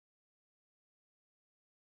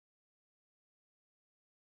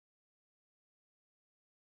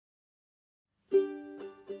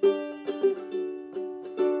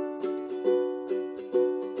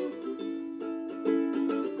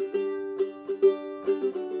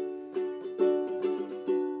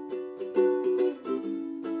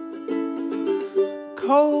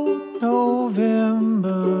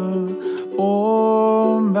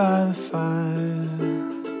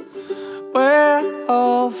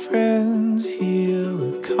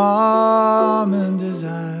common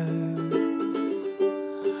desire.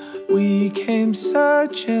 We came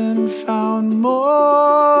searching, found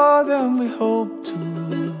more than we hoped to.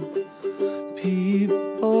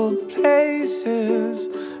 People, places,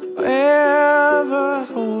 ever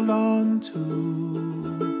hold on to.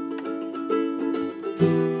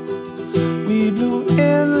 We blew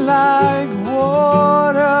in like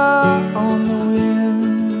water on the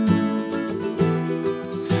wind,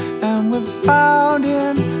 and we're found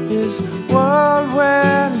in this world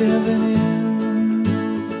we're living in.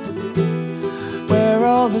 We're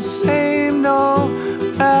all the same, no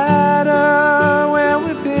matter where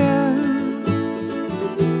we've been.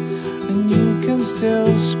 And you can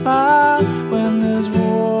still smile when there's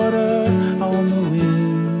water on the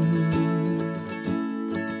wind.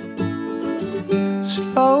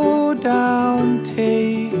 Slow down,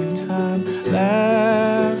 take time,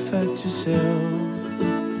 laugh at yourself.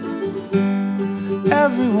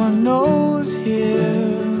 Everyone knows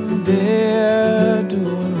here they're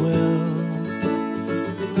doing well.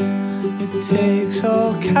 It takes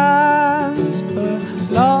all kinds, but as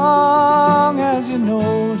long as you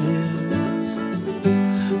notice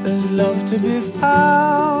there's love to be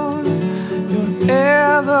found, you're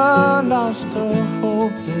never lost or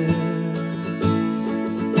hopeless.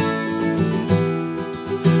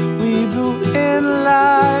 We blew in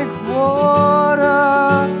like water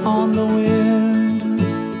on the wind,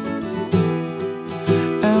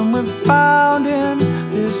 and we're found in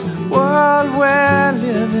this world we're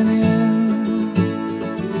living in.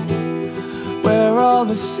 We're all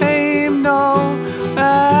the same, no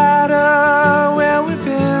matter where we've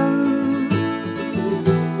been.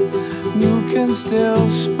 You can still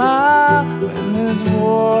smile when there's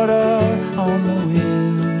water on the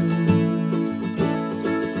wind.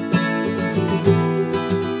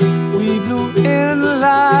 We blew in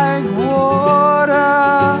like